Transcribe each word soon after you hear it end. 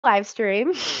live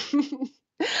stream.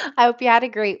 I hope you had a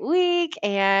great week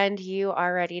and you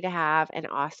are ready to have an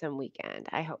awesome weekend.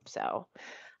 I hope so.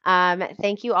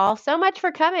 Thank you all so much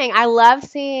for coming. I love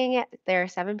seeing there are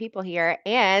 7 people here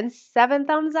and 7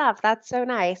 thumbs up. That's so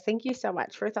nice. Thank you so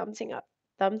much for thumbsing up.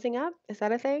 Thumbsing up? Is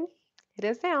that a thing? It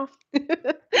is now.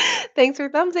 Thanks for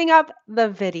thumbsing up the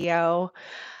video.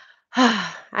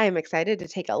 I am excited to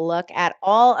take a look at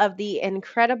all of the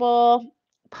incredible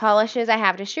polishes I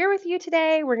have to share with you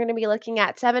today. We're going to be looking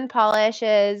at 7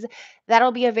 polishes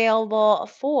that'll be available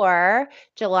for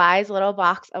July's Little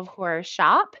Box of Horror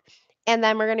shop. And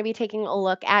then we're going to be taking a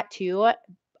look at 2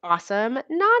 awesome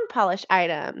non-polish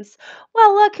items.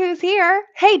 Well, look who's here.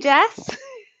 Hey, Jess.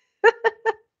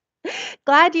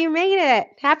 Glad you made it.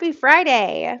 Happy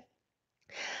Friday.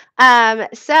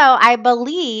 So I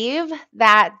believe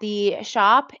that the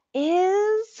shop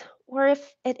is, or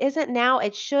if it isn't now,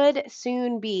 it should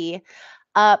soon be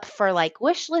up for like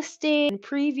wish listing and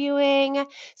previewing.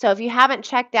 So if you haven't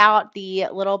checked out the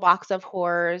Little Box of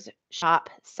Horrors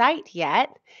shop site yet,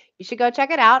 you should go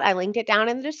check it out. I linked it down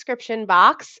in the description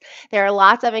box. There are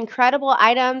lots of incredible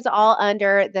items all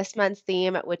under this month's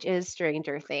theme, which is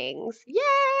Stranger Things.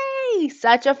 Yay!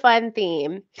 Such a fun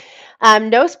theme.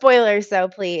 No spoilers though,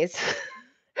 please.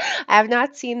 I have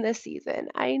not seen this season.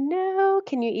 I know.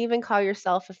 Can you even call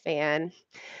yourself a fan?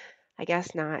 I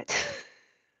guess not.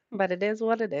 But it is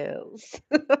what it is.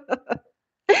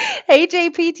 Hey,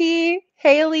 JPT.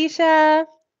 Hey, Alicia.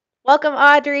 Welcome,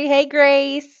 Audrey. Hey,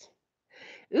 Grace.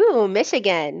 Ooh,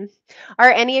 Michigan. Are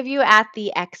any of you at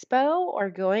the expo or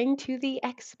going to the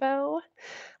expo?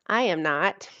 I am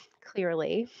not,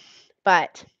 clearly.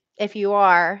 But if you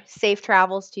are, safe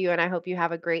travels to you, and I hope you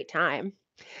have a great time.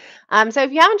 So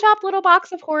if you haven't shopped Little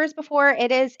Box of Horrors before,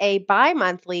 it is a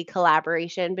bi-monthly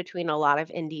collaboration between a lot of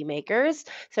indie makers.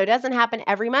 So it doesn't happen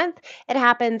every month. It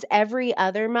happens every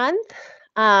other month.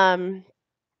 Um,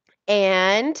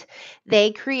 and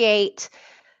they create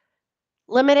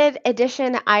limited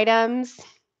edition items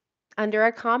under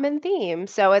a common theme.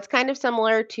 So it's kind of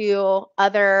similar to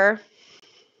other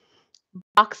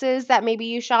boxes that maybe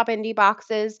you shop, indie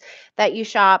boxes that you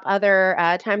shop other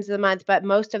times of the month, but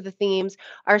most of the themes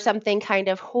are something kind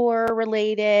of horror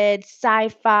related,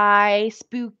 sci-fi,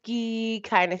 spooky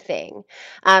kind of thing.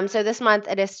 So this month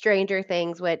it is Stranger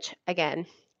Things, which again,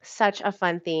 such a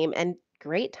fun theme and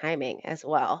great timing as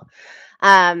well.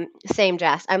 Same,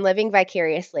 Jess. I'm living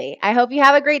vicariously. I hope you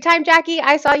have a great time, Jackie.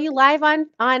 I saw you live on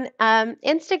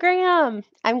Instagram.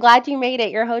 I'm glad you made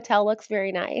it. Your hotel looks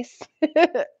very nice.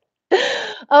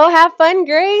 Oh, have fun,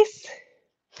 Grace.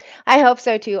 I hope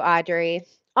so too, Audrey.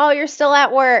 Oh, you're still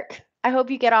at work. I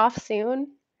hope you get off soon.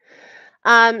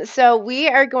 So we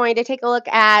are going to take a look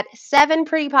at 7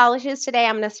 pretty polishes today.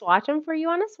 I'm going to swatch them for you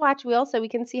on a swatch wheel so we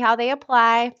can see how they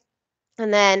apply.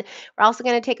 And then we're also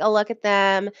going to take a look at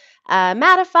them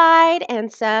mattified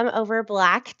and some over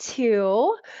black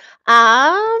too.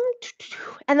 Um,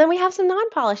 and then we have some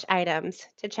non-polished items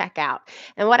to check out.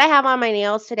 And what I have on my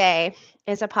nails today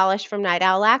is a polish from Night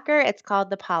Owl Lacquer. It's called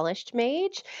the Polished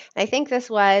Mage. And I think this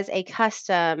was a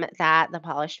custom that the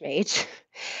Polished Mage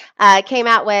came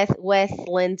out with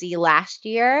Lindsay last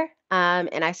year.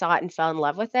 And I saw it and fell in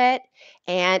love with it.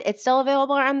 And it's still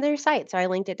available on their site. So I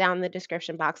linked it down in the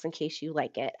description box in case you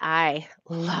like it. I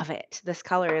love it. This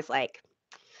color is like,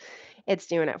 it's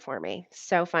doing it for me.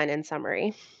 So fun and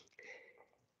summery.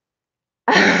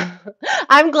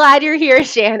 I'm glad you're here,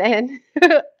 Shannon.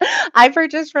 I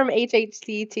purchased from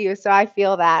HHC too, so I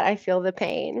feel that. I feel the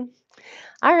pain.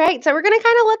 All right, so we're going to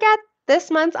kind of look at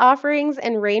this month's offerings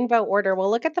in rainbow order. We'll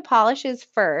look at the polishes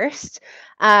first,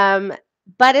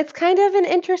 but it's kind of an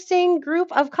interesting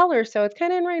group of colors, so it's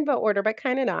kind of in rainbow order, but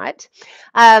kind of not.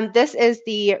 This is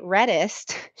the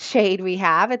reddest shade we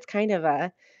have. It's kind of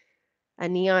a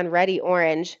neon reddy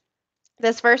orange.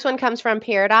 This first one comes from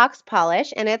Paradox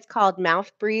Polish, and it's called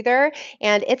Mouth Breather,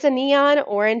 and it's a neon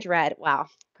orange red. Wow,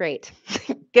 great.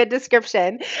 Good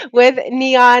description. With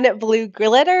neon blue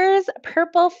glitters,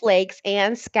 purple flakes,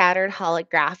 and scattered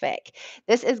holographic.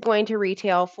 This is going to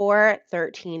retail for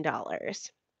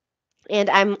 $13. And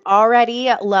I'm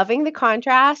already loving the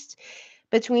contrast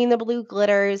between the blue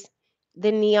glitters,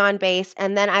 the neon base,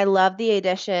 and then I love the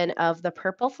addition of the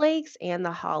purple flakes and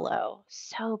the hollow.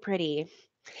 So pretty.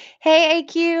 Hey,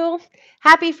 AQ.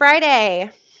 Happy Friday.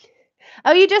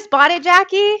 Oh, you just bought it,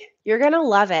 Jackie? You're going to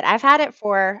love it. I've had it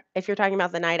for, if you're talking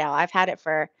about the Night Owl, I've had it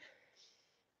for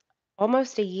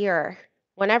almost a year.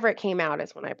 Whenever it came out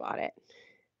is when I bought it.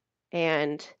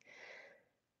 And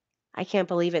I can't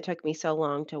believe it took me so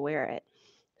long to wear it.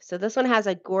 So this one has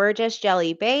a gorgeous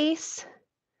jelly base,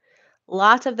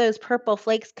 Lots of those purple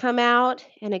flakes come out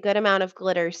and a good amount of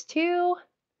glitters too.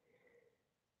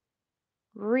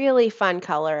 Really fun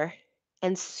color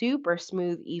and super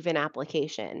smooth, even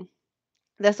application.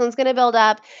 This one's going to build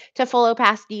up to full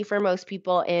opacity for most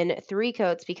people in 3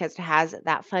 coats because it has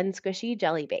that fun, squishy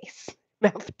jelly base.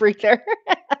 Mouth breather.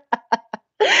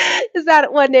 Is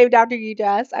that one named after you,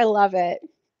 Jess? I love it.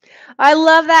 I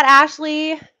love that,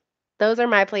 Ashley. Those are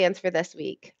my plans for this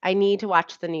week. I need to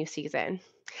watch the new season.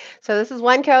 So this is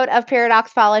 1 coat of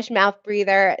Paradox Polish Mouth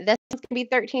Breather. This one's going to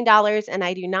be $13, and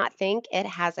I do not think it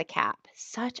has a cap.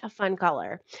 Such a fun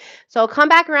color. So I'll come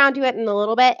back around to it in a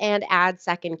little bit and add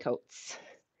second coats.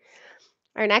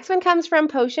 Our next one comes from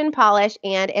Potion Polish,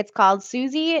 and it's called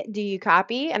Susie, Do You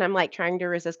Copy? And I'm like trying to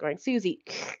resist going, Susie,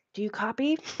 do you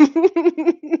copy?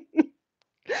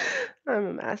 I'm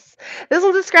a mess. This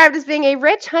one's described as being a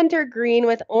rich hunter green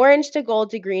with orange to gold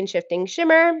to green shifting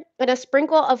shimmer and a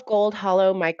sprinkle of gold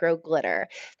hollow micro glitter.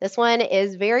 This one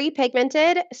is very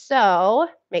pigmented, so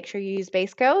make sure you use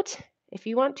base coat if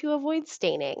you want to avoid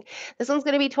staining. This one's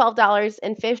going to be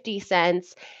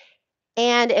 $12.50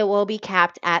 and it will be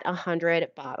capped at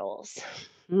 100 bottles.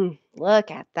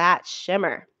 Look at that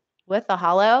shimmer with the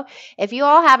hollow. If you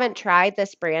all haven't tried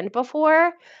this brand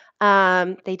before,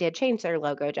 they did change their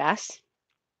logo, Jess.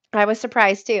 I was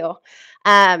surprised too.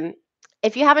 Um,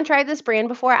 if you haven't tried this brand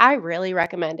before, I really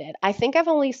recommend it. I think I've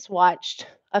only swatched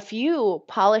a few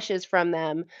polishes from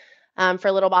them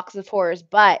for little boxes of fours,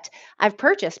 but I've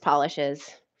purchased polishes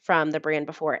from the brand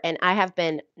before, and I have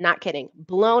been, not kidding,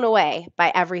 blown away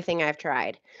by everything I've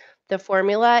tried. The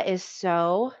formula is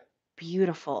so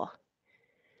beautiful.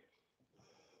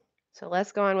 So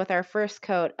let's go on with our first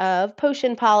coat of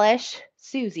Potion Polish.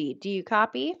 Susie, do you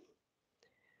copy?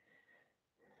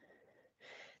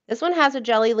 This one has a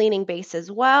jelly leaning base as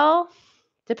well.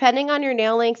 Depending on your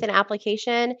nail length and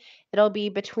application, it'll be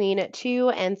between 2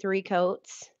 and 3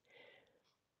 coats.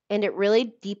 And it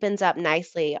really deepens up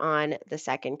nicely on the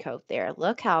second coat there.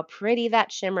 Look how pretty that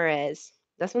shimmer is.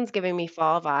 This one's giving me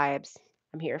fall vibes.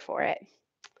 I'm here for it.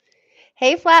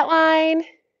 Hey, Flatline.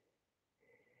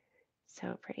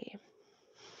 So pretty.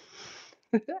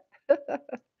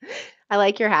 I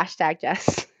like your hashtag,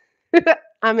 Jess.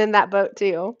 I'm in that boat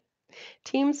too.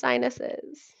 Team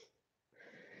sinuses.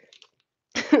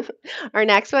 Our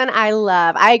next one I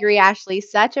love. I agree, Ashley.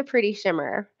 Such a pretty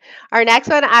shimmer. Our next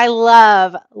one I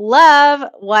love. Love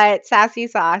what Sassy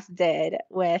Sauce did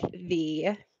with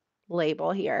the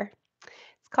label here.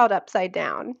 It's called Upside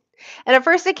Down. And at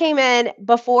first it came in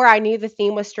before I knew the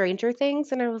theme was Stranger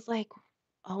Things. And I was like,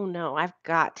 oh no, I've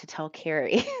got to tell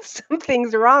Carrie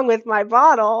something's wrong with my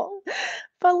bottle.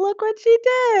 But look what she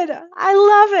did. I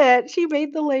love it. She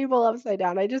made the label upside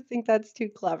down. I just think that's too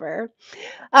clever.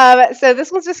 So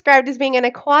this one's described as being an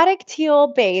aquatic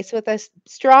teal base with a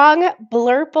strong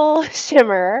blurple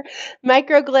shimmer,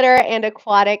 micro glitter, and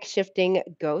aquatic shifting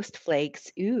ghost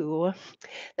flakes. Ooh.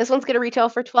 This one's going to retail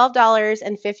for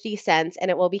 $12.50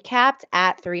 and it will be capped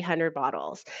at 300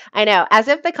 bottles. I know, as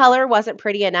if the color wasn't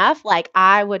pretty enough, like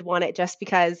I would want it just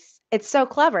because it's so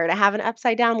clever to have an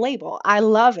upside down label. I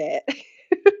love it.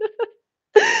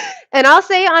 And I'll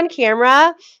say on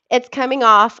camera, it's coming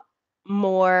off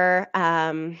more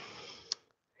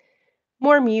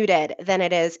more muted than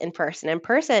it is in person. In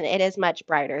person, it is much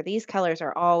brighter. These colors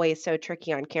are always so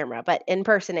tricky on camera, but in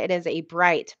person, it is a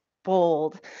bright,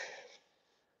 bold,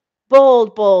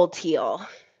 bold teal,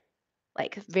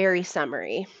 like very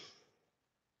summery.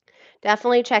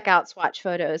 Definitely check out swatch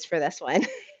photos for this one.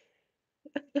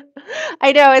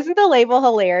 I know, isn't the label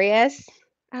hilarious?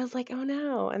 I was like, oh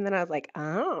no. And then I was like,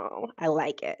 oh, I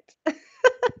like it.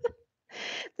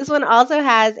 This one also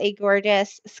has a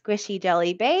gorgeous squishy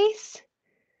jelly base.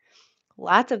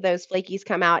 Lots of those flakies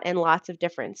come out in lots of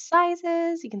different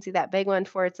sizes. You can see that big one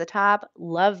towards the top.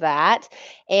 Love that.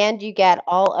 And you get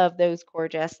all of those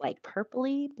gorgeous, like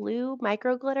purpley blue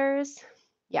micro glitters.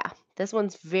 Yeah, this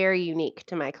one's very unique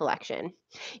to my collection.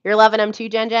 You're loving them too,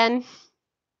 Jen Jen?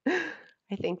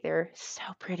 I think they're so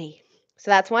pretty. So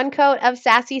that's 1 coat of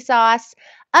Sassy Sauce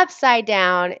upside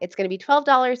down. It's going to be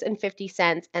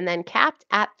 $12.50 and then capped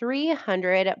at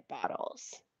 300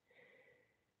 bottles.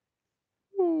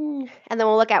 And then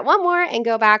we'll look at one more and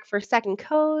go back for second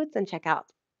coats and check out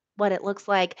what it looks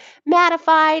like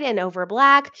mattified and over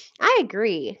black. I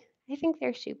agree. I think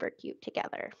they're super cute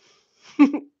together.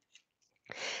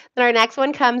 Then our next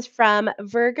one comes from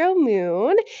Virgo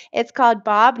Moon. It's called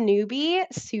Bob Newbie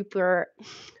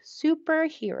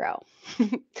Superhero.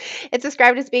 It's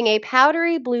described as being a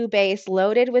powdery blue base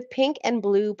loaded with pink and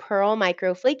blue pearl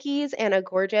micro flakies and a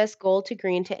gorgeous gold to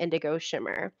green to indigo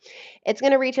shimmer. It's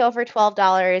going to retail for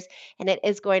 $12 and it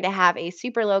is going to have a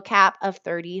super low cap of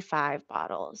 35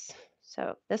 bottles.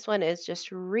 So this one is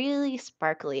just really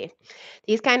sparkly.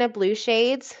 These kind of blue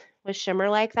shades with shimmer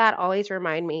like that always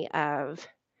remind me of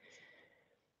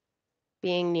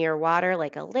being near water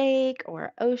like a lake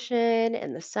or ocean,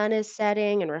 and the sun is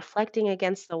setting and reflecting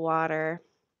against the water.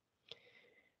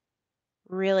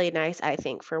 Really nice, I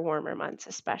think, for warmer months,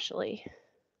 especially.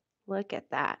 Look at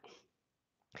that.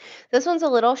 This one's a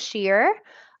little sheer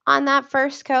on that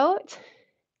first coat.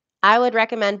 I would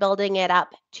recommend building it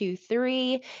up to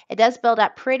 3. It does build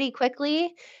up pretty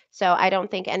quickly, so I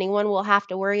don't think anyone will have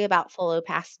to worry about full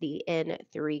opacity in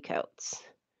 3 coats.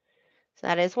 So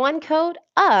that is 1 coat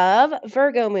of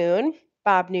Virgo Moon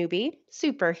Bob Newby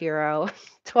Superhero,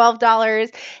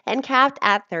 $12 and capped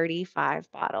at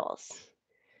 35 bottles.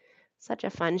 Such a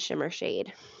fun shimmer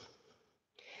shade.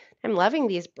 I'm loving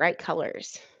these bright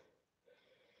colors.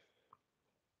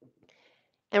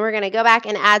 And we're going to go back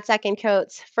and add second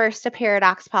coats. First, a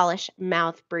Paradox Polish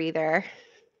Mouth Breather.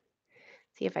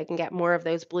 See if I can get more of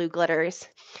those blue glitters.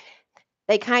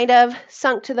 They kind of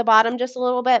sunk to the bottom just a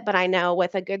little bit, but I know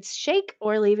with a good shake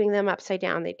or leaving them upside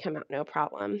down, they'd come out no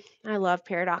problem. I love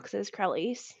Paradox's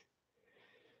Crellies.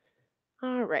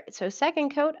 All right, so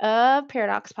second coat of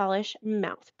Paradox Polish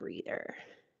Mouth Breather.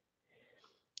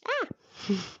 Ah,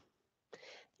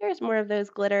 there's more of those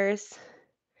glitters.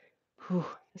 Whew,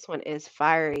 this one is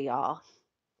fiery, y'all.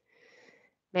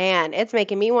 Man, it's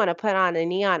making me want to put on a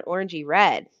neon orangey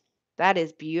red. That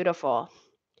is beautiful.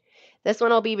 This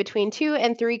one will be between 2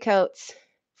 and 3 coats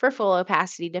for full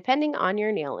opacity, depending on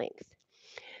your nail length.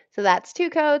 So that's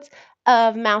 2 coats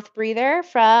of Mouth Breather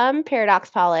from Paradox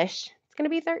Polish. It's going to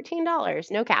be $13,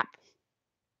 no cap.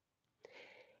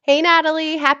 Hey,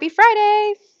 Natalie, happy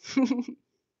Friday.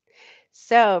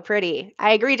 So pretty.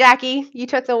 I agree, Jackie. You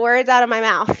took the words out of my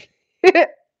mouth.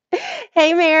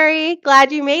 Hey, Mary,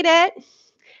 glad you made it.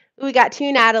 We got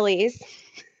 2 Natalies.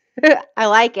 I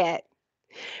like it.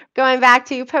 Going back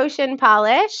to Potion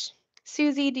Polish.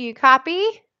 Susie, do you copy?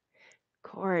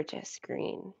 Gorgeous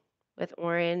green with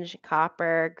orange,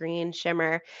 copper, green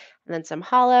shimmer, and then some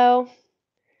hollow.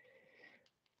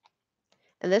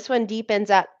 And this one deepens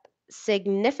up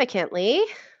significantly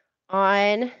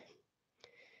on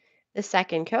the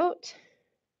second coat.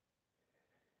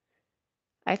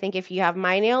 I think if you have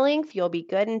my nail length, you'll be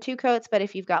good in 2 coats, but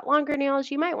if you've got longer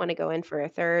nails, you might want to go in for a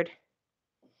third.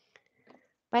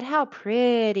 But how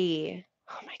pretty.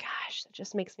 Oh my gosh, that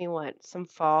just makes me want some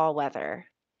fall weather.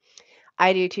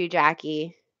 I do too,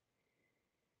 Jackie.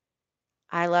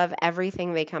 I love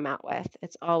everything they come out with.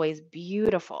 It's always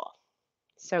beautiful.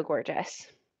 So gorgeous.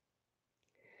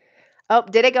 Oh,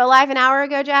 did it go live an hour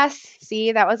ago, Jess?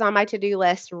 See, that was on my to-do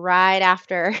list right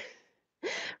after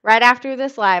right after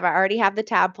this live. I already have the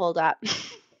tab pulled up.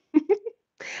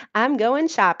 I'm going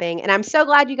shopping, and I'm so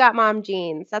glad you got mom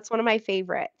jeans. That's one of my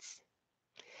favorites.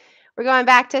 We're going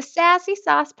back to Sassy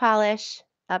Sauce Polish,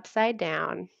 upside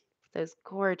down. Those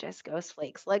gorgeous ghost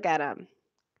flakes. Look at them.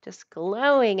 Just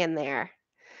glowing in there.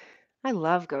 I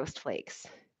love ghost flakes.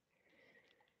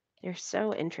 They're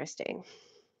so interesting.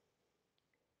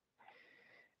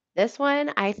 This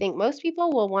one, I think most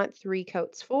people will want 3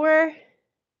 coats for.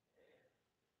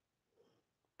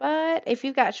 But if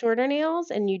you've got shorter nails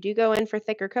and you do go in for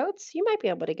thicker coats, you might be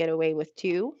able to get away with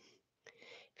 2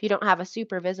 if you don't have a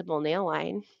super visible nail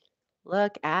line.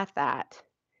 Look at that.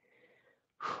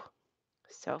 Whew,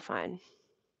 so fun.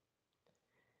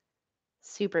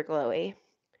 Super glowy.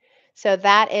 So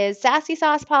that is Sassy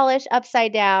Sauce Polish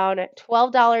upside down,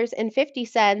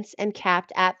 $12.50 and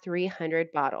capped at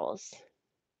 300 bottles.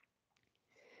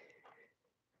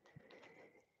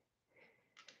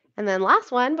 And then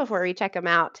last one before we check them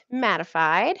out,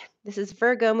 Mattified. This is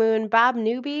Virgo Moon Bob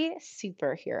Newby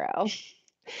Superhero.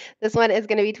 This one is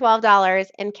going to be $12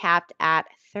 and capped at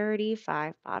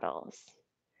 35 bottles.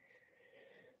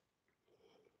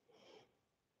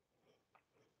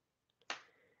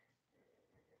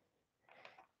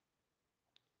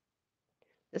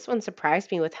 This one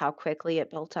surprised me with how quickly it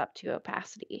built up to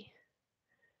opacity.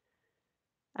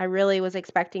 I really was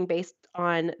expecting, based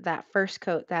on that first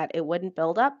coat, that it wouldn't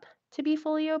build up to be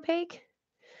fully opaque.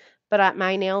 But at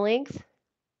my nail length,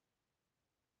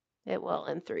 it will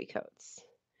in 3 coats.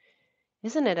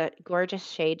 Isn't it a gorgeous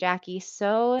shade, Jackie?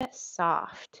 So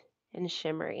soft and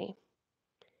shimmery.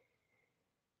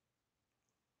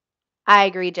 I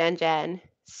agree, Jen Jen.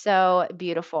 So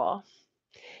beautiful.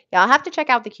 Yeah, I'll have to check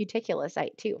out the Cuticula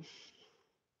site too.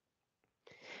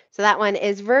 So that one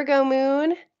is Virgo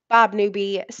Moon, Bob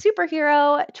Newby,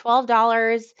 Superhero,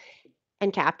 $12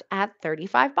 and capped at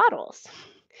 35 bottles.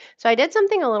 So I did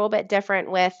something a little bit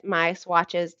different with my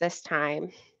swatches this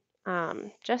time,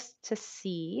 just to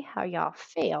see how y'all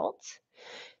felt.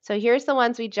 So here's the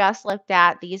ones we just looked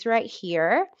at, these right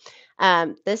here.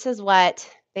 This is what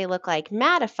they look like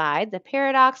mattified, the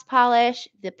Paradox polish,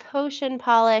 the Potion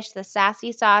polish, the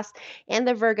Sassy sauce, and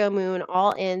the Virgo Moon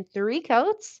all in 3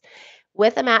 coats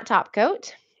with a matte top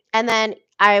coat. And then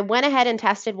I went ahead and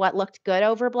tested what looked good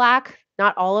over black.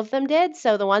 Not all of them did.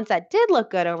 So the ones that did look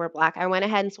good over black, I went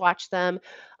ahead and swatched them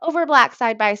over black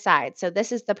side by side. So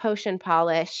this is the Potion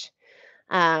polish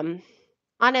um,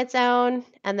 on its own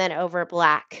and then over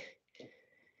black.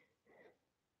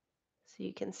 So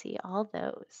you can see all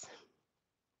those.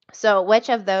 So which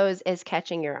of those is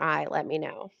catching your eye? Let me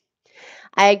know.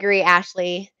 I agree,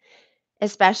 Ashley.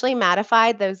 Especially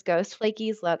mattified, those ghost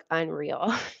flakies look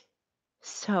unreal.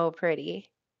 So pretty.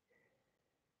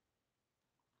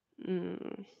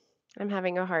 Mm, I'm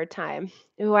having a hard time.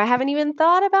 Ooh, I haven't even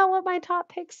thought about what my top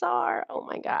picks are. Oh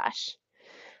my gosh.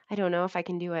 I don't know if I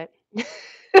can do it.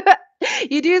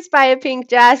 You do spy a pink,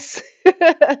 Jess.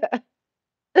 The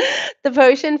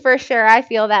potion for sure. I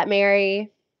feel that,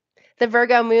 Mary. The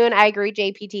Virgo moon, I agree,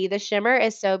 JPT. The shimmer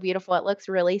is so beautiful. It looks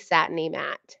really satiny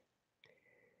matte.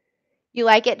 You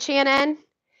like it, Shannon?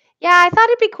 Yeah, I thought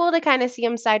it'd be cool to kind of see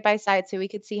them side by side so we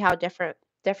could see how different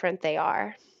they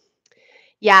are.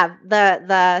 Yeah,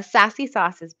 the sassy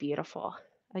sauce is beautiful.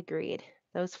 Agreed.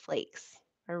 Those flakes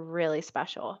are really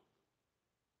special.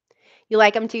 You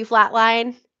like them too,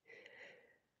 Flatline?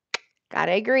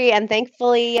 Gotta agree. And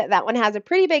thankfully, that one has a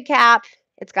pretty big cap.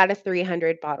 It's got a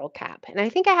 300 bottle cap. And I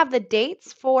think I have the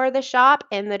dates for the shop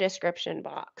in the description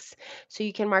box. So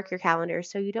you can mark your calendar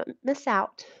so you don't miss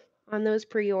out on those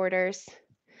pre-orders.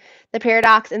 The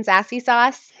Paradox and Sassy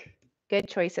Sauce. Good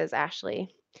choices,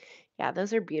 Ashley. Yeah,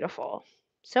 those are beautiful.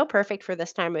 So perfect for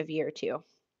this time of year, too. All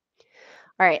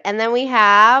right, and then we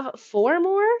have 3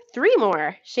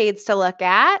 more shades to look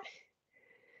at.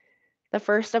 The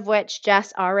first of which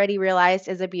Jess already realized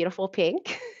is a beautiful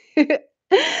pink.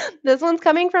 This one's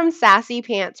coming from Sassy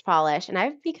Pants Polish, and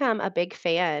I've become a big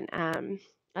fan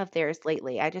of theirs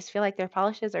lately. I just feel like their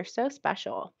polishes are so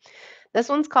special. This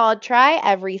one's called Try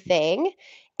Everything.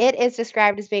 It is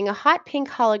described as being a hot pink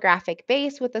holographic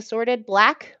base with assorted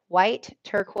black, white,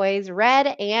 turquoise, red,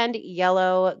 and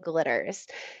yellow glitters.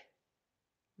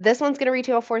 This one's going to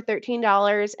retail for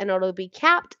 $13 and it'll be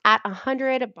capped at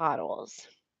 100 bottles.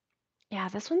 Yeah,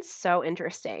 this one's so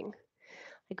interesting.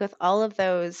 Like with all of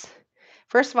those,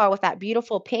 first of all, with that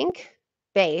beautiful pink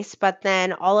base, but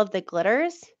then all of the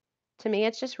glitters, to me,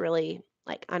 it's just really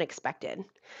like unexpected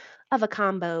of a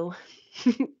combo.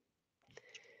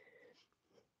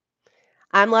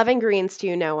 I'm loving greens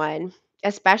too, no one,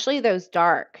 especially those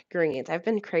dark greens. I've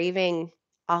been craving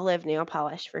olive nail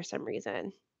polish for some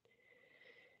reason.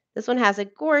 This one has a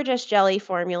gorgeous jelly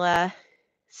formula,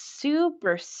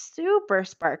 super, super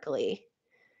sparkly.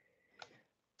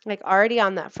 Like already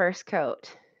on that first coat,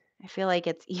 I feel like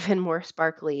it's even more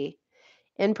sparkly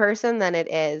in person than it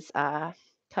is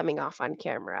coming off on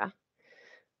camera.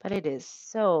 But it is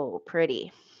so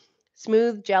pretty.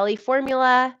 Smooth jelly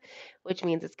formula, which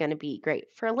means it's going to be great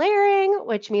for layering,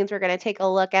 which means we're going to take a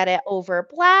look at it over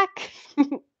black.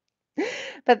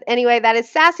 But anyway, that is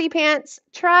Sassy Pants.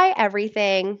 Try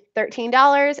everything.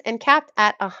 $13 and capped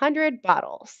at 100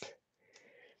 bottles.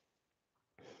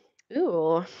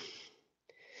 Ooh,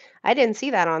 I didn't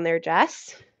see that on there,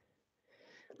 Jess.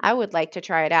 I would like to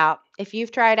try it out. If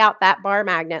you've tried out that bar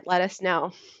magnet, let us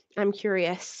know. I'm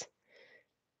curious.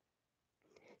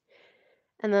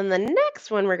 And then the next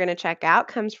one we're going to check out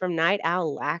comes from Night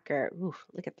Owl Lacquer. Ooh,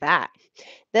 look at that.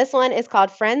 This one is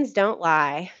called Friends Don't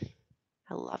Lie.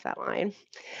 I love that line.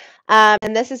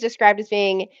 And this is described as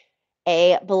being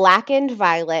a blackened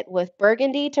violet with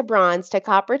burgundy to bronze to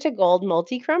copper to gold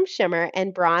multi-chrome shimmer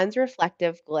and bronze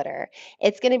reflective glitter.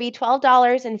 It's going to be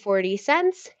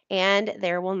 $12.40 and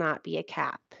there will not be a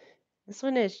cap. This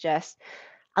one is just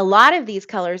a lot of these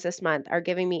colors this month are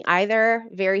giving me either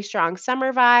very strong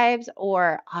summer vibes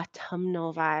or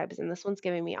autumnal vibes, and this one's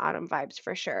giving me autumn vibes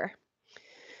for sure.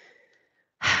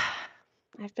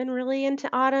 I've been really into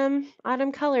autumn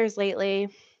colors lately.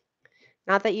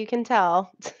 Not that you can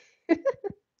tell. All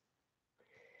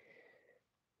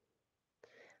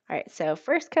right, so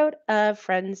first coat of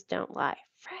Friends Don't Lie.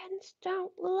 Friends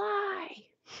don't lie.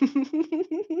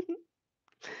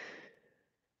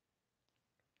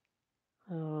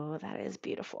 Oh, that is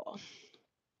beautiful.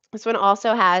 This one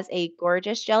also has a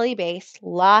gorgeous jelly base,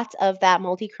 lots of that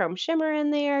multi-chrome shimmer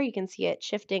in there. You can see it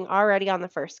shifting already on the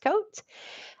first coat.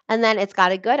 And then it's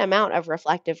got a good amount of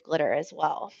reflective glitter as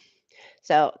well.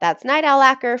 So that's Night Owl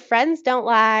Lacquer Friends Don't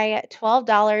Lie,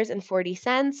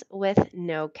 $12.40 with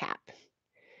no cap.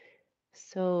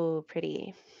 So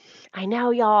pretty. I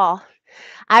know, y'all.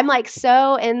 I'm like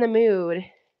so in the mood.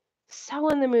 So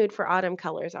in the mood for autumn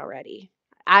colors already.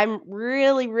 I'm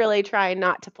really, really trying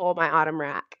not to pull my autumn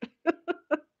rack.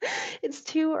 It's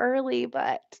too early,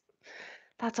 but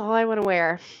that's all I want to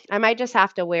wear. I might just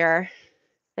have to wear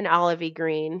an olivey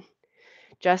green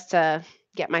just to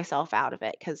get myself out of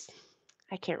it because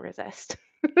I can't resist.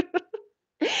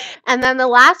 And then the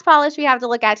last polish we have to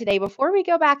look at today before we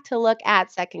go back to look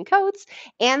at second coats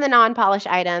and the non-polish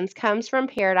items comes from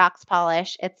Paradox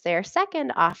Polish. It's their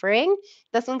second offering.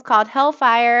 This one's called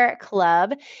Hellfire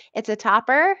Club. It's a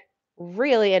topper,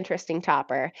 really interesting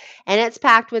topper, and it's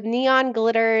packed with neon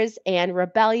glitters and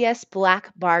rebellious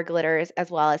black bar glitters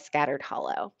as well as scattered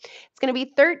hollow. It's going to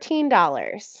be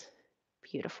 $13.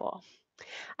 Beautiful.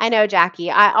 I know,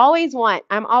 Jackie. I'm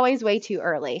always way too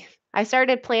early. I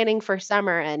started planning for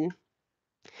summer in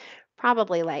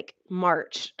probably like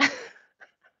March.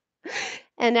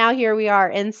 And now here we are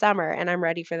in summer and I'm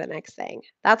ready for the next thing.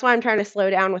 That's why I'm trying to slow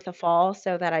down with the fall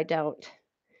so that I don't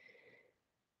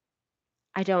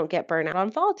get burnt out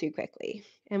on fall too quickly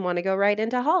and want to go right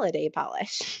into holiday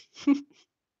polish.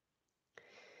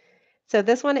 So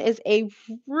this one is a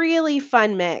really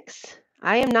fun mix.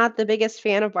 I am not the biggest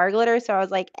fan of bar glitter, so I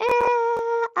was like,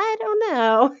 I don't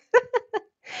know.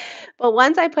 But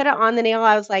once I put it on the nail,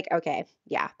 I was like, okay,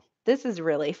 yeah, this is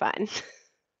really fun.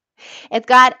 It's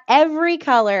got every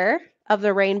color of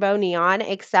the rainbow neon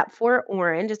except for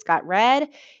orange. It's got red,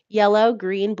 yellow,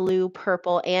 green, blue,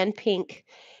 purple, and pink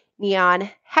neon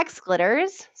hex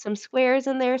glitters, some squares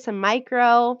in there, some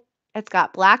micro. It's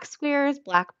got black squares,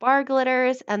 black bar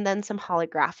glitters, and then some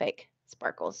holographic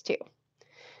sparkles too.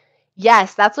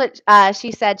 Yes, that's what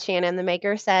she said, Shannon. The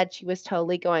maker said she was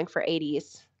totally going for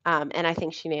 80s, and I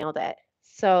think she nailed it.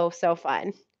 So, so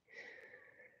fun.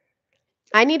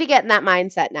 I need to get in that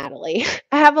mindset, Natalie.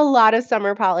 I have a lot of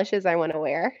summer polishes I want to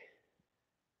wear.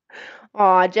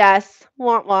 Aw, Jess,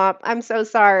 womp womp. I'm so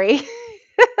sorry.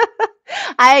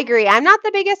 I agree. I'm not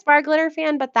the biggest bar glitter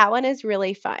fan, but that one is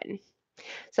really fun.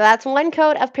 So that's one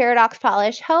coat of Paradox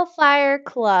Polish Hellfire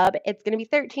Club. It's going to be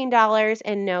 $13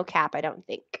 and no cap, I don't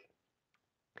think.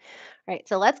 All right,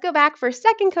 so let's go back for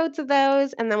second coats of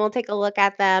those, and then we'll take a look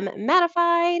at them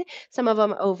mattified. Some of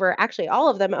them over, actually all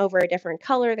of them over a different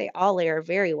color. They all layer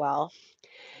very well.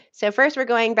 So first we're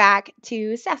going back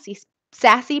to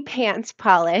Sassy Pants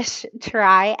Polish.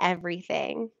 Try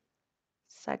everything.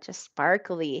 Such a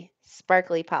sparkly,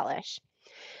 sparkly polish.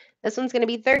 This one's going to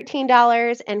be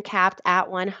 $13 and capped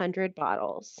at 100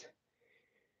 bottles.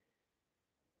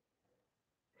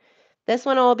 This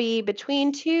one will be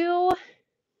between 2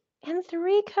 and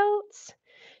 3 coats,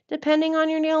 depending on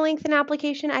your nail length and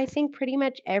application. I think pretty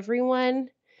much everyone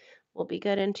will be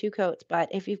good in 2 coats, but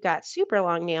if you've got super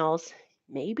long nails,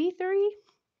 maybe 3,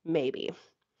 maybe.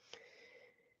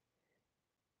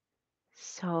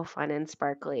 So fun and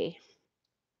sparkly.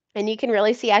 And you can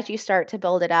really see as you start to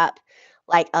build it up,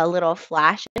 like a little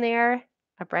flash in there,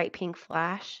 a bright pink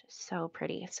flash. So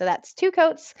pretty. So that's 2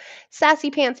 coats,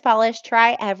 Sassy Pants Polish.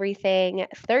 Try everything.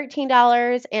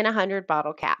 $13 and 100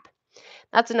 bottle cap.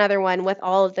 That's another one with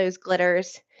all of those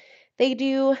glitters. They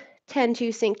do tend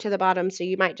to sink to the bottom, so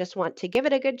you might just want to give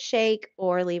it a good shake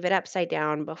or leave it upside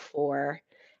down before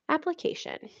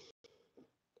application.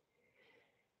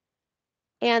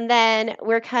 And then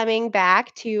we're coming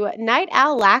back to Night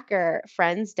Owl Lacquer.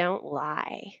 Friends Don't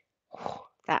Lie. Oh,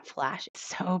 that flash is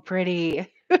so pretty.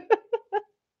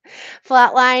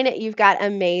 Flatline, you've got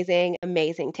amazing,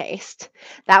 amazing taste.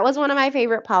 That was one of my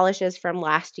favorite polishes from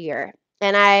last year.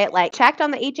 And I like checked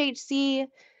on the HHC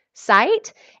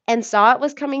site and saw it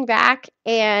was coming back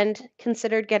and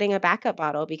considered getting a backup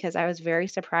bottle because I was very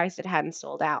surprised it hadn't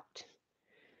sold out.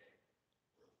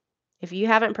 If you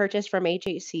haven't purchased from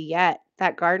HHC yet,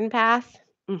 that garden path,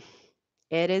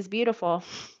 it is beautiful.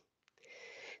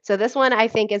 So this one I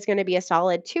think is going to be a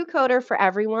solid 2-coater for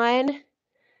everyone.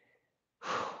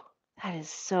 That is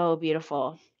so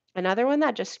beautiful. Another one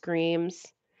that just screams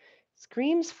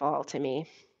fall to me.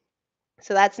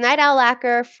 So that's Night Owl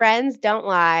Lacquer, Friends Don't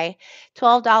Lie,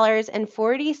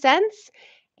 $12.40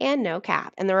 and no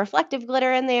cap. And the reflective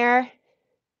glitter in there,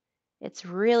 it's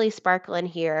really sparkling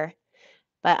here,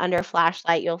 but under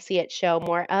flashlight, you'll see it show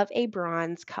more of a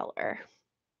bronze color.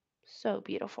 So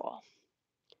beautiful.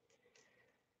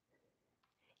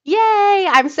 Yay!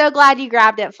 I'm so glad you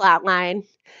grabbed it, Flatline.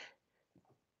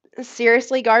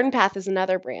 Seriously, Garden Path is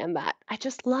another brand that I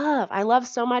just love. I love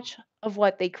so much of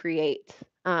what they create.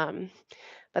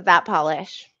 But that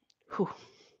polish, Whew,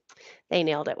 they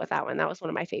nailed it with that one. That was one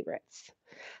of my favorites.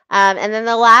 And then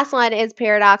the last one is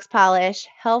Paradox Polish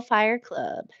Hellfire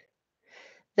Club.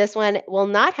 This one will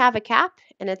not have a cap,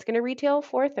 and it's going to retail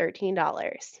for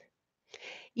 $13.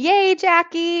 Yay,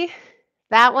 Jackie!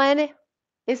 That one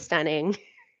is stunning.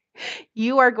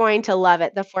 You are going to love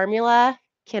it. The formula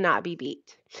cannot be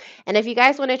beat. And if you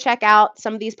guys want to check out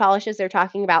some of these polishes they're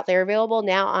talking about, they're available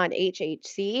now on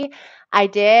HHC. I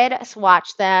did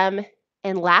swatch them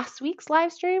in last week's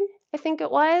live stream, I think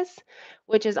it was,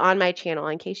 which is on my channel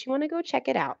in case you want to go check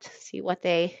it out, see what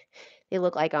they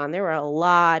look like on. There were a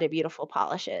lot of beautiful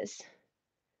polishes.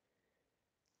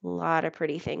 A lot of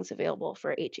pretty things available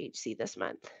for HHC this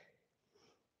month.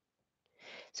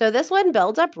 So this one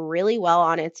builds up really well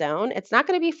on its own. It's not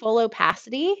going to be full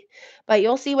opacity, but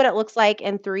you'll see what it looks like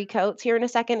in 3 coats here in a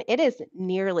second. It is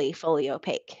nearly fully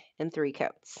opaque in 3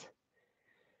 coats.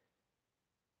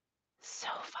 So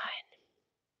fun.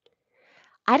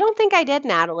 I don't think I did,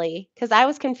 Natalie, because I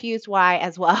was confused why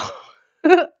as well.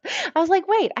 I was like,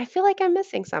 wait, I feel like I'm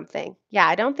missing something. Yeah,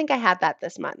 I don't think I had that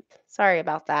this month. Sorry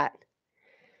about that.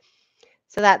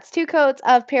 So that's 2 coats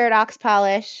of Paradox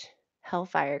Polish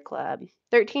Hellfire Club.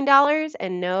 $13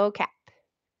 and no cap.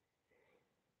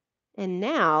 And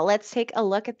now let's take a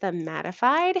look at the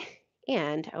mattified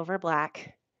and over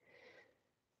black.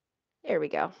 There we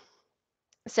go.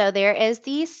 So there is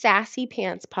the Sassy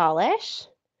Pants Polish,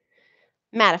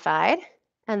 mattified,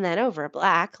 and then over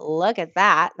black. Look at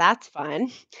that. That's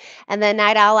fun. And then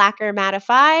Night Owl Lacquer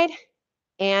mattified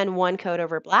and 1 coat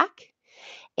over black.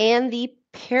 And the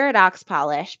Paradox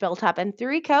Polish built up in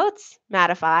 3 coats,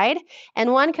 mattified,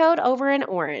 and 1 coat over an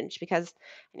orange, because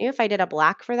I knew if I did a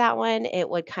black for that one, it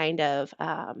would kind of,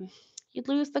 you'd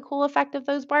lose the cool effect of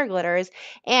those bar glitters,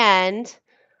 and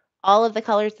all of the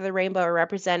colors of the rainbow are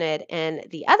represented in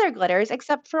the other glitters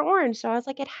except for orange. So I was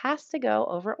like, it has to go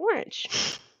over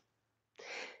orange.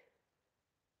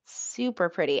 Super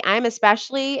pretty. I'm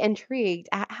especially intrigued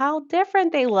at how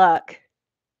different they look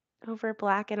over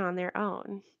black and on their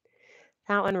own.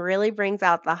 That one really brings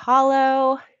out the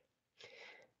hollow.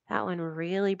 That one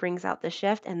really brings out the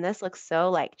shift. And this looks so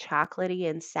like chocolatey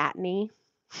and satiny.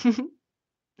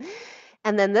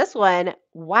 And then this one,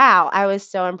 wow, I was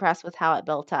so impressed with how it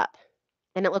built up.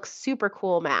 And it looks super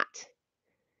cool matte.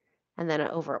 And then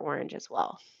over orange as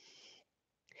well.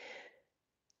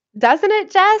 Doesn't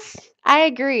it, Jess? I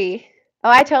agree. Oh,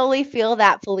 I totally feel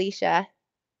that, Felicia.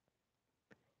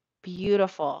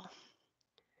 Beautiful.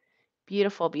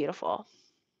 Beautiful, beautiful.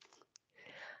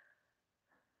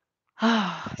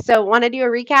 So want to do a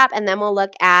recap, and then we'll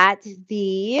look at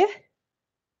the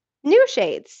new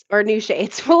shades, or new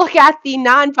shades. We'll look at the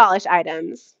non-polished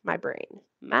items. My brain.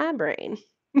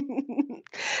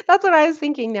 That's what I was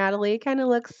thinking, Natalie. It kind of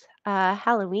looks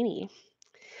Halloween-y.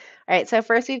 All right, so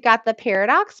first we've got the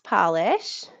Paradox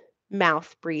Polish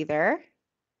Mouth Breather.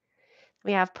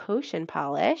 We have Potion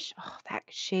Polish. Oh, that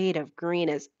shade of green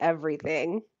is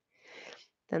everything.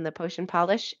 Then the Potion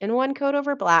Polish in 1 coat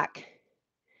over black.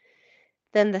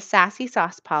 Then the Sassy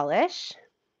Sauce Polish.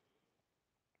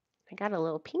 I got a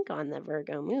little pink on the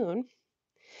Virgo Moon.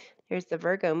 Here's the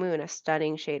Virgo Moon, a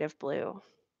stunning shade of blue.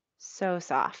 So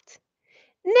soft.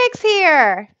 Nick's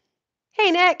here.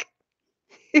 Hey, Nick.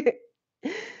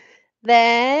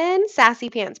 Then Sassy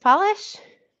Pants Polish.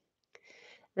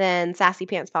 Then Sassy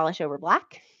Pants Polish over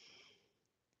black.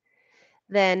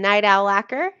 Then Night Owl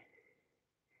Lacquer.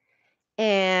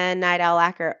 And Night Owl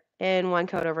Lacquer in 1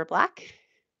 coat over black.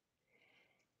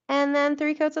 And then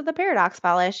 3 coats of the Paradox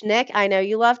Polish. Nick, I know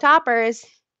you love toppers.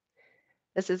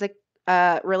 This is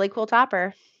a really cool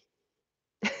topper.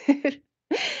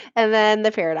 And then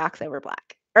the Paradox over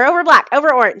black. Or over black,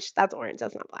 over orange. That's orange,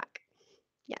 that's not black.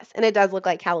 Yes, and it does look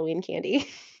like Halloween candy.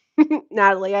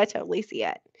 Natalie, I totally see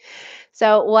it.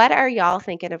 So what are y'all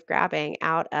thinking of grabbing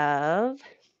out of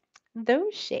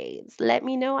those shades? Let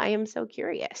me know. I am so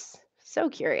curious. So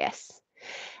curious.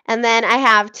 And then I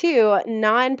have 2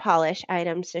 non-polish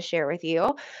items to share with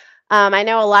you. I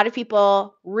know a lot of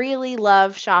people really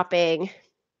love shopping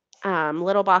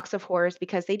Little Box of Horrors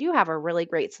because they do have a really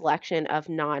great selection of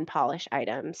non-polish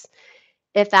items.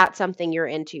 If that's something you're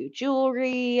into,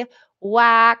 jewelry,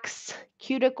 wax,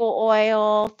 cuticle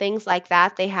oil, things like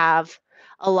that, they have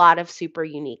a lot of super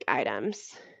unique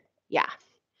items. Yeah.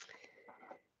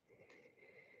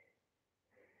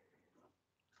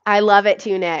 I love it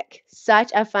too, Nick.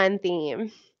 Such a fun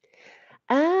theme.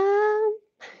 I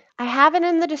have it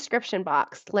in the description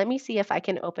box. Let me see if I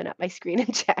can open up my screen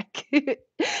and check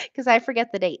because I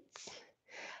forget the dates.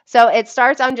 So it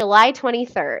starts on July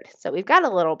 23rd. So we've got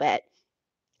a little bit.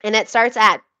 And it starts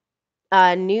at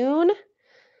noon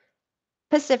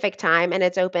Pacific time, and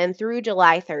it's open through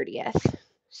July 30th.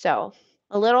 So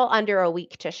a little under a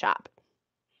week to shop.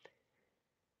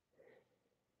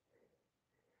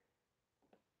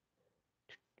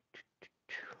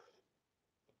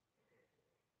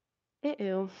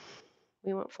 Ew,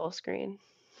 we went full screen.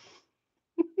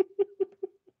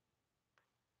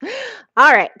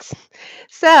 All right.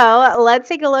 So let's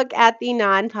take a look at the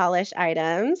non-polished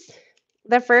items.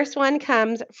 The first one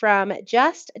comes from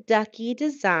Just Ducky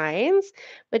Designs,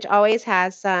 which always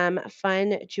has some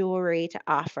fun jewelry to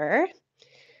offer.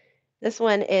 This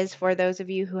one is for those of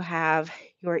you who have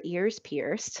your ears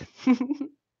pierced.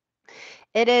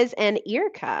 It is an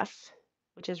ear cuff,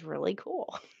 which is really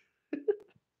cool.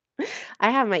 I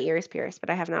have my ears pierced, but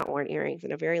I have not worn earrings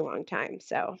in a very long time,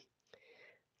 so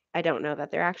I don't know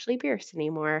that they're actually pierced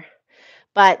anymore.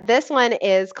 But this one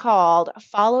is called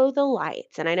Follow the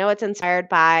Lights, and I know it's inspired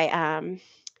by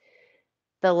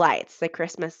the lights, the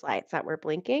Christmas lights that were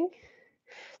blinking.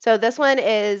 So this one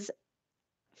is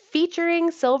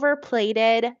featuring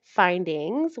silver-plated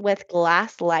findings with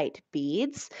glass light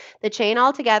beads. The chain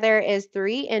altogether is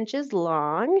 3 inches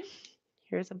long.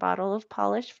 Here's a bottle of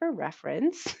polish for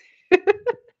reference.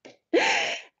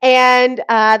 And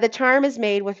the charm is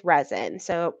made with resin.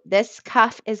 So this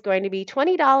cuff is going to be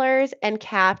 $20 and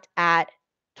capped at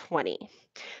 20.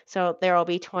 So there will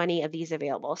be 20 of these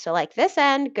available. So like this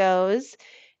end goes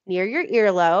near your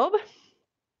earlobe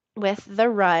with the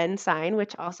run sign,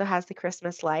 which also has the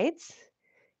Christmas lights.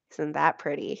 Isn't that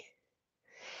pretty?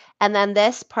 And then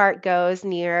this part goes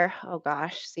near, oh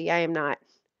gosh, see, I am not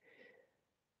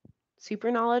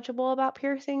super knowledgeable about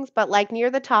piercings, but like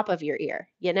near the top of your ear,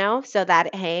 so that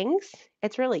it hangs.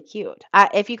 It's really cute.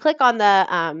 If you click on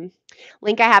the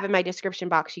link I have in my description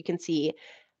box, you can see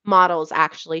models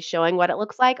actually showing what it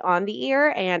looks like on the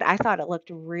ear, and I thought it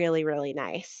looked really, really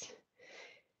nice.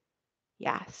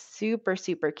 Yeah, super,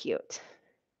 super cute.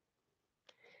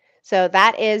 So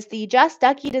that is the Just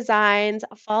Ducky Designs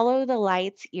Follow the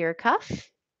Lights ear cuff.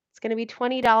 It's going to be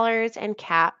 $20 and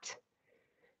capped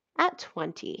at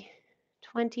 20.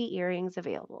 20 earrings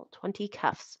available, 20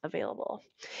 cuffs available.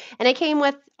 And it came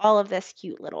with all of this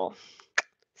cute little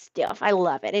stuff. I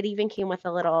love it. It even came with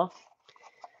a little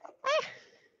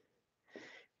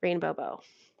rainbow bow.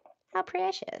 How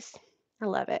precious. I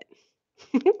love it.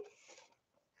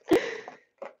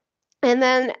 And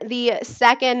then the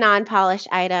second non-polished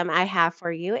item I have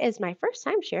for you is my first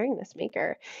time sharing this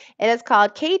maker. It is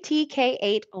called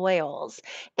KTK8 Oils,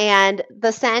 and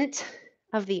the scent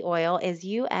of the oil is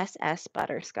USS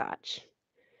Butterscotch.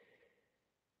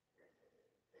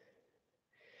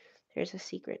 Here's a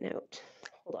secret note.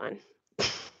 Hold on.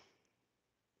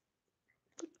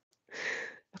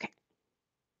 Okay,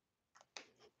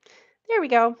 there we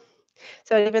go.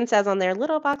 So it even says on there,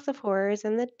 Little Box of Horrors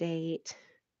and the date,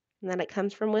 and then it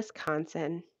comes from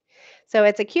Wisconsin. So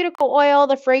it's a cuticle oil.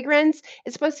 The fragrance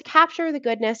is supposed to capture the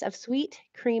goodness of sweet,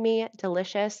 creamy,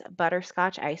 delicious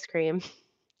butterscotch ice cream.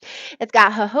 It's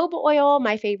got jojoba oil,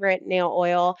 my favorite nail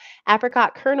oil,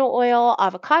 apricot kernel oil,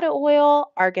 avocado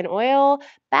oil, argan oil,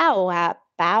 baobab.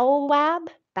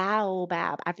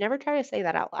 I've never tried to say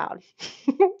that out loud.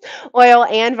 Oil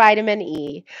and vitamin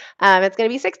E. It's going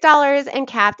to be $6 and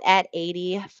capped at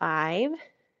 85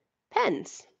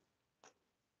 pence.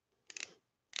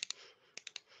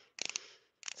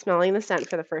 Smelling the scent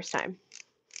for the first time.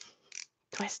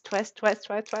 Twist, twist, twist,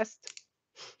 twist, twist.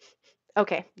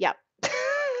 Okay, yep.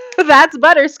 That's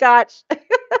butterscotch.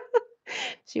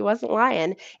 She wasn't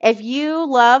lying. If you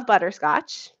love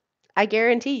butterscotch, I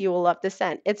guarantee you will love the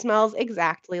scent. It smells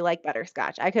exactly like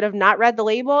butterscotch. I could have not read the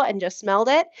label and just smelled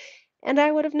it, and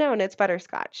I would have known it's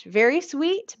butterscotch. Very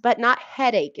sweet, but not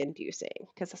headache inducing,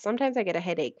 because sometimes I get a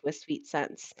headache with sweet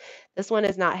scents. This one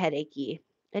is not headachy.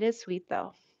 It is sweet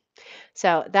though.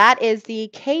 So that is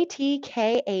the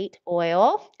KTK8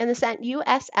 oil and the scent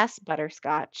USS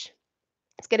Butterscotch.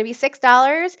 It's going to be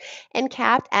 $6 and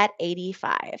capped at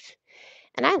 85.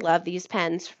 And I love these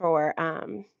pens for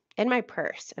in my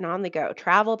purse and on the go.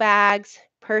 Travel bags,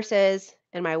 purses,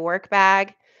 in my work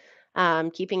bag,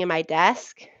 keeping in my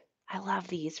desk. I love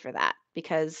these for that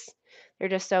because they're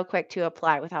just so quick to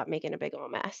apply without making a big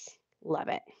old mess. Love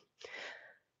it.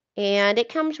 And it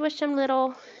comes with some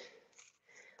little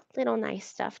nice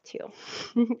stuff too.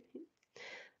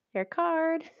 Your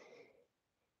card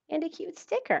and a cute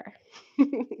sticker.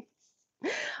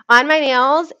 On my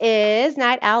nails is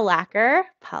Night Owl Lacquer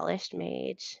Polished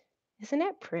Mage. Isn't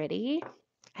it pretty?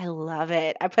 I love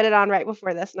it. I put it on right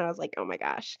before this and I was like, oh my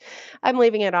gosh, I'm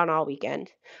leaving it on all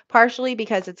weekend. Partially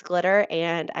because it's glitter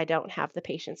and I don't have the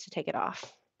patience to take it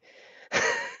off.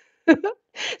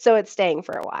 So it's staying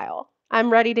for a while.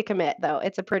 I'm ready to commit though.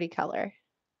 It's a pretty color.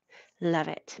 Love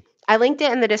it. I linked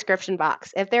it in the description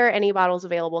box if there are any bottles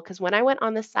available, because when I went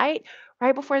on the site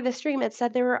right before the stream, it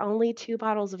said there were only 2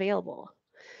 bottles available.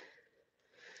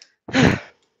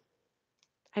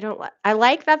 I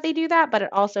like that they do that, but it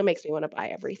also makes me want to buy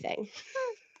everything.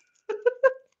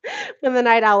 When the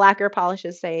Night Owl lacquer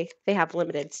polishes say they have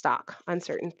limited stock on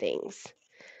certain things.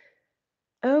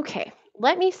 Okay,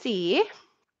 let me see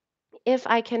if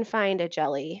I can find a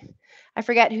jelly. I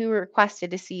forget who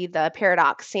requested to see the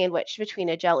paradox sandwich between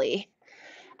a jelly.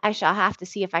 I shall have to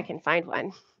see if I can find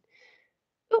one.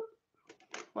 Oop.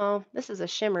 Well, this is a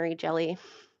shimmery jelly.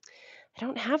 I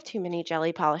don't have too many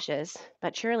jelly polishes,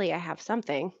 but surely I have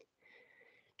something.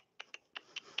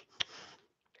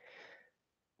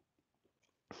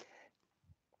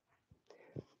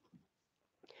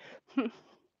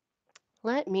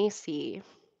 Let me see.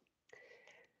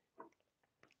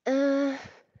 Uh,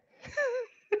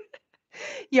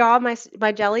 Y'all, my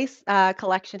jelly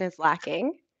collection is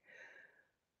lacking.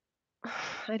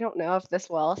 I don't know if this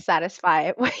will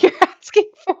satisfy what you're asking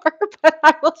for, but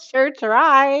I will sure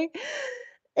try.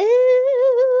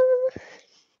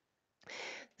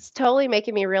 It's totally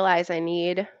making me realize I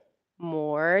need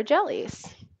more jellies.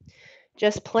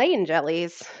 Just plain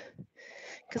jellies.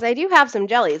 Because I do have some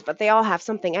jellies, but they all have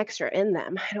something extra in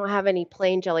them. I don't have any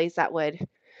plain jellies that would,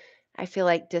 I feel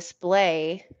like,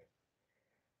 display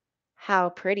how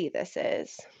pretty this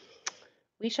is.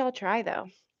 We shall try, though. All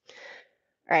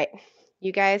right,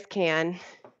 you guys can.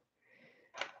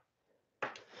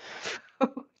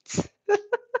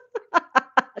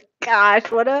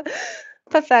 Gosh, what a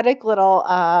pathetic little,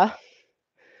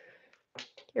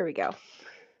 here we go.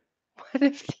 One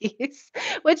of these.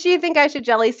 Which do you think I should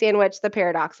jelly sandwich the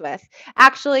paradox with?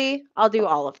 Actually, I'll do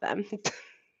all of them.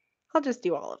 I'll just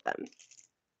do all of them.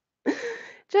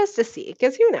 Just to see,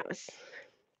 because who knows?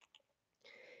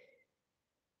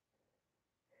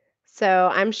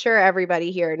 So I'm sure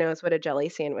everybody here knows what a jelly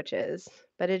sandwich is,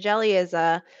 but a jelly is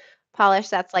a polish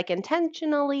that's like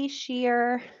intentionally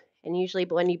sheer. And usually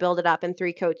when you build it up in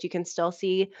 3 coats, you can still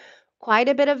see quite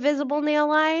a bit of visible nail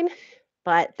line,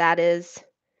 but that is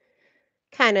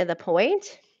kind of the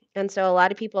point. And so a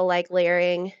lot of people like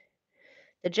layering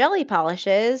the jelly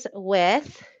polishes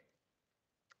with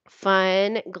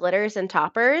fun glitters and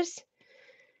toppers,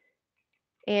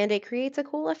 and it creates a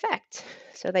cool effect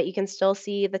so that you can still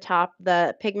see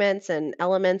the pigments and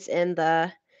elements in the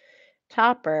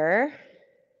topper,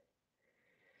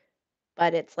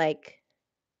 but it's like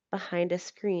behind a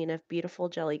screen of beautiful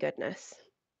jelly goodness.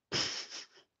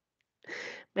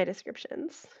 My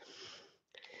descriptions.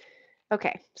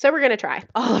 Okay, so we're going to try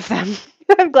all of them.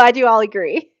 I'm glad you all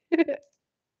agree.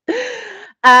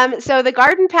 So the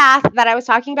garden path that I was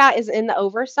talking about is in the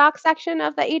overstock section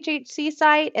of the HHC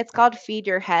site. It's called Feed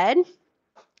Your Head.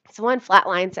 It's the one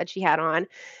Flatline said she had on.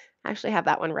 I actually have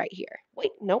that one right here.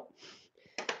 Wait, nope.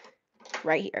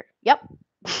 Right here. Yep.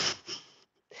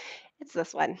 It's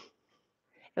this one.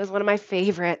 It was one of my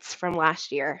favorites from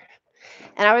last year.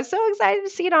 And I was so excited to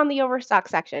see it on the overstock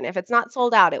section. If it's not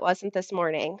sold out, it wasn't this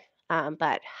morning.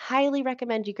 But highly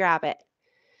recommend you grab it.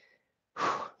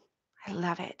 Whew, I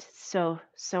love it. So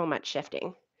much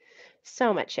shifting.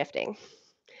 So much shifting.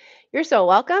 You're so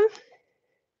welcome.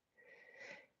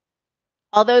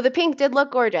 Although the pink did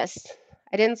look gorgeous.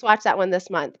 I didn't swatch that one this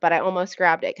month, but I almost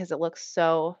grabbed it because it looks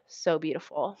so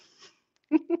beautiful.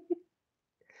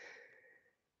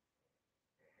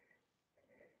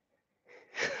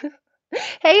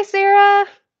 Hey, Sarah.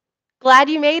 Glad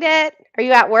you made it. Are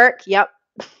you at work? Yep.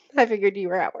 I figured you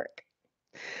were at work.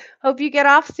 Hope you get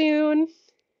off soon.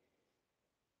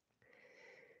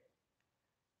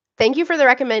 Thank you for the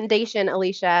recommendation,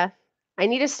 Alicia. I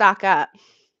need to stock up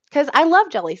because I love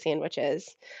jelly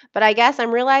sandwiches, but I guess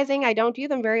I'm realizing I don't do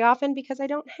them very often because I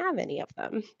don't have any of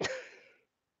them.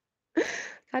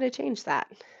 Got to change that.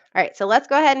 All right, so let's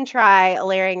go ahead and try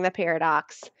layering the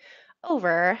paradox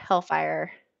over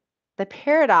Hellfire. The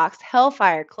Paradox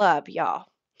Hellfire Club, y'all.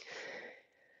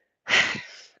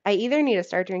 I either need to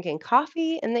start drinking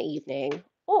coffee in the evening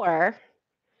or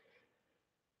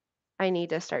I need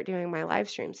to start doing my live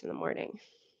streams in the morning.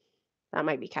 That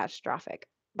might be catastrophic.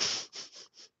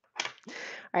 All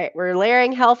right, we're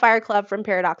layering Hellfire Club from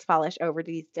Paradox Polish over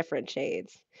these different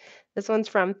shades. This one's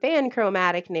from Fan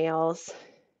Chromatic Nails.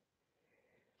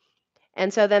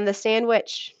 And so then the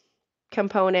sandwich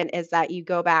component is that you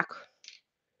go back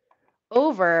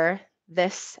over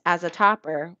this as a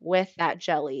topper with that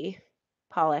jelly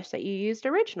polish that you used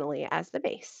originally as the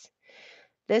base.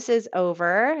 This is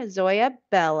over Zoya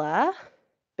Bella,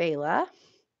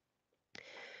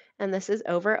 and this is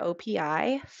over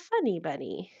OPI Funny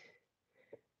Bunny,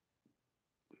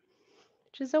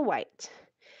 which is a white.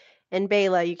 And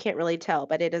Bela, you can't really tell,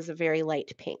 but it is a very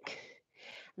light pink.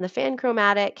 And the Fan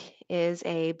Chromatic is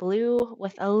a blue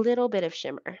with a little bit of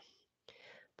shimmer.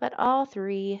 But all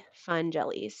three fun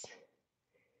jellies.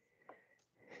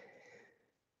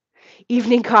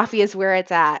 Evening coffee is where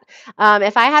it's at.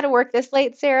 If I had to work this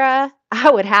late, Sarah, I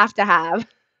would have to have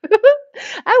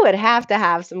I would have to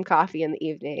have some coffee in the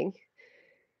evening.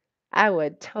 I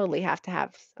would totally have to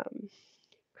have some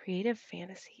creative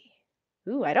fantasy.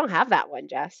 Ooh, I don't have that one,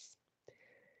 Jess.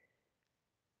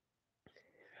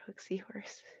 Rogue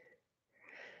Seahorse.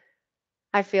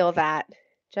 I feel that.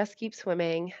 Just keep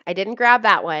swimming. I didn't grab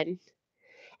that one.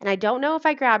 And I don't know if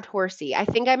I grabbed Horsey. I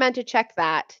think I meant to check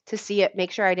that to see it,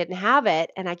 make sure I didn't have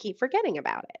it, and I keep forgetting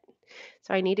about it.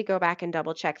 So I need to go back and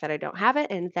double check that I don't have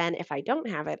it, and then if I don't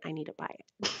have it, I need to buy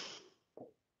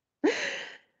it.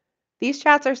 These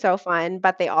chats are so fun,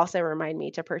 but they also remind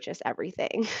me to purchase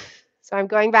everything. So I'm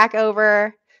going back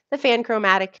over the Fan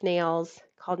Chromatic nails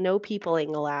called No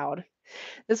Peopling Allowed.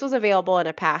 This was available in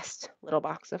a past Little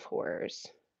Box of Horrors.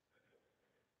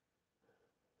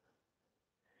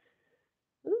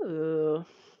 Ooh,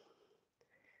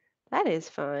 that is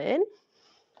fun.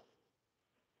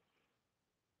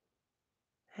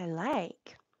 I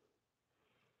like.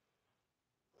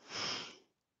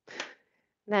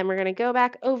 Then we're going to go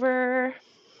back over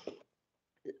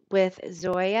with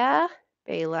Zoya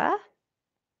Bela.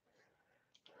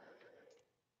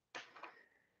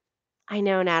 I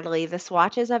know, Natalie, the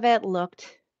swatches of it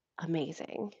looked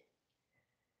amazing.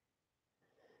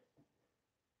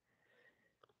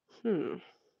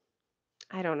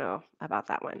 I don't know about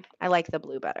that one. I like the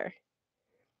blue better.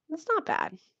 It's not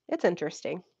bad. It's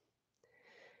interesting.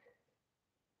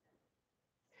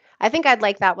 I think I'd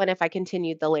like that one if I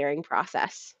continued the layering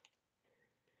process.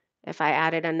 If I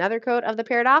added another coat of the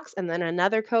Paradox and then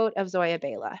another coat of Zoya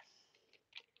Bela.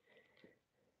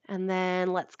 And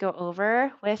then let's go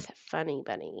over with Funny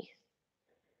Bunny.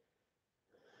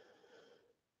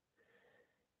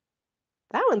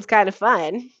 That one's kind of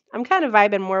fun. I'm kind of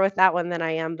vibing more with that one than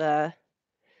I am the,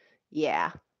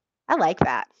 yeah, I like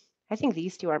that. I think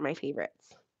these two are my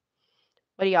favorites.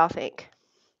 What do y'all think?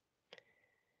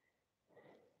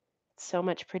 It's so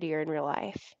much prettier in real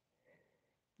life.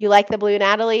 You like the blue,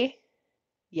 Natalie?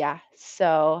 Yeah,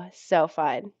 so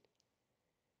fun.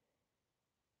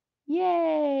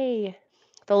 Yay!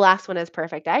 The last one is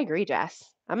perfect. I agree, Jess.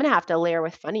 I'm gonna have to layer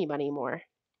with Funny Bunny more.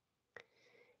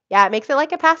 Yeah, it makes it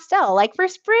like a pastel, like for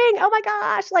spring. Oh my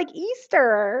gosh, like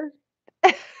Easter.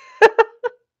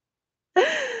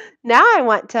 Now I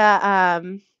want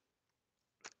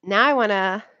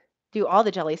to do all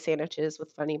the jelly sandwiches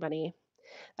with Funny Bunny.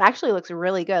 It actually looks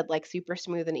really good, like super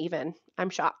smooth and even. I'm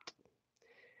shocked.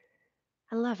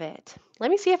 I love it.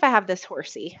 Let me see if I have this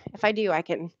Horsey. If I do, I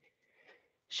can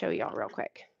show y'all real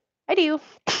quick. I do.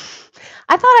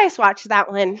 I thought I swatched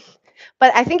that one,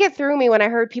 but I think it threw me when I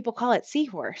heard people call it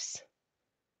Seahorse.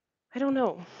 I don't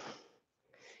know.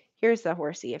 Here's the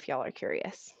Horsey if y'all are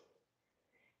curious.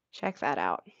 Check that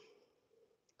out.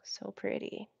 So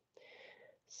pretty.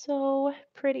 So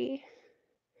pretty.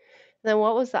 Then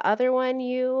what was the other one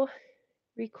you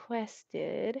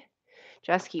requested?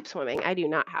 Just Keep Swimming. I do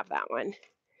not have that one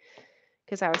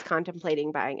because I was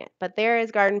contemplating buying it. But there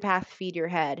is Garden Path Feed Your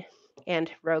Head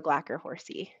and Rogue Lacquer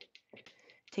Horsey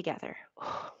together.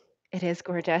 Oh, it is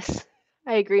gorgeous.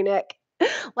 I agree, Nick.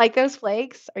 Like those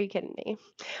flakes? Are you kidding me?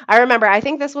 I remember, I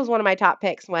think this was one of my top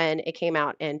picks when it came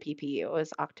out in PPU. It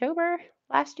was October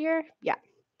last year. Yeah.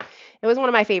 It was one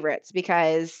of my favorites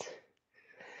because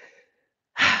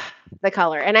the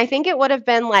color. And I think it would have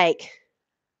been like,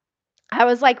 I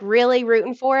was like really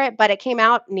rooting for it, but it came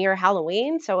out near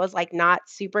Halloween. So it was like not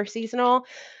super seasonal.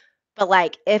 But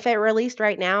like if it released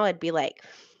right now, it'd be like,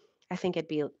 I think it'd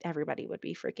be, everybody would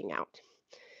be freaking out.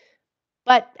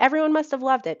 But everyone must have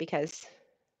loved it because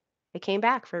it came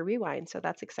back for a rewind. So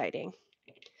that's exciting.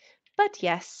 But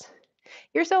yes,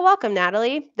 you're so welcome,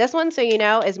 Natalie. This one, so you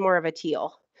know, is more of a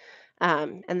teal.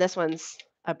 And this one's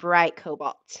a bright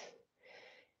cobalt.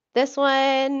 This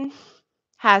one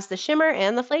has the shimmer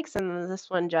and the flakes, and this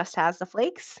one just has the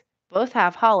flakes. Both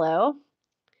have hollow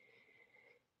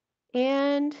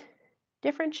and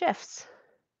different shifts.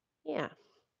 Yeah.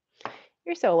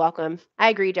 You're so welcome. I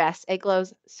agree, Jess. It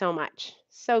glows so much.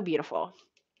 So beautiful.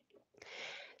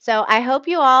 So I hope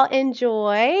you all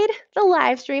enjoyed the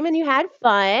live stream and you had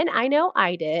fun. I know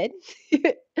I did.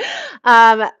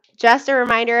 Just a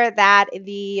reminder that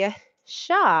the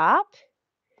shop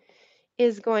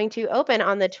is going to open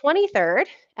on the 23rd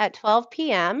at 12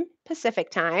 p.m. Pacific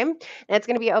time. And it's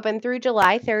going to be open through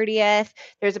July 30th.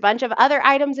 There's a bunch of other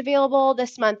items available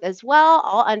this month as well,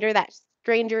 all under that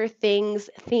Stranger Things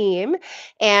theme,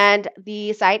 and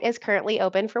the site is currently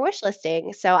open for wish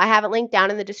listing. So I have it linked down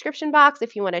in the description box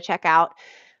if you want to check out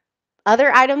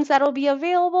other items that'll be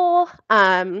available.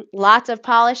 Lots of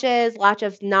polishes, lots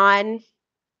of non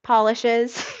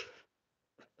polishes.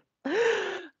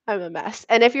 I'm a mess.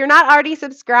 And if you're not already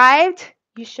subscribed,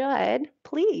 you should.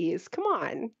 Please, come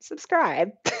on,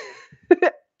 subscribe.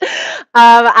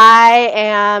 I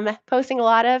am posting a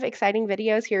lot of exciting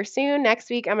videos here soon. Next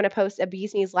week, I'm going to post a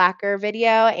Bees Knees lacquer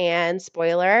video, and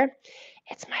spoiler,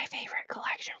 it's my favorite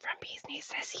collection from Bees Knees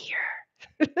this year.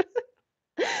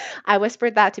 I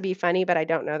whispered that to be funny, but I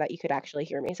don't know that you could actually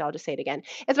hear me, so I'll just say it again.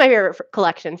 It's my favorite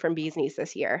collection from Bees Knees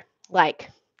this year, like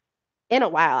in a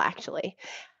while, actually.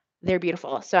 They're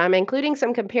beautiful. So I'm including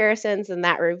some comparisons in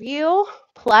that review.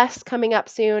 Plus, coming up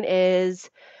soon is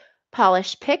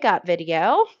polish pickup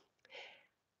video.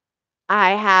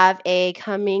 I have a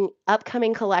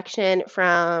upcoming collection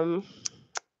from,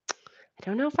 I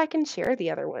don't know if I can share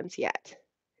the other ones yet.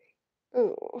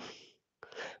 Ooh.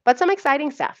 But some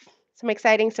exciting stuff. Some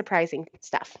exciting, surprising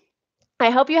stuff. I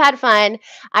hope you had fun.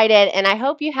 I did, and I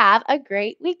hope you have a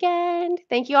great weekend.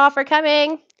 Thank you all for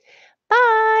coming.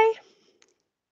 Bye.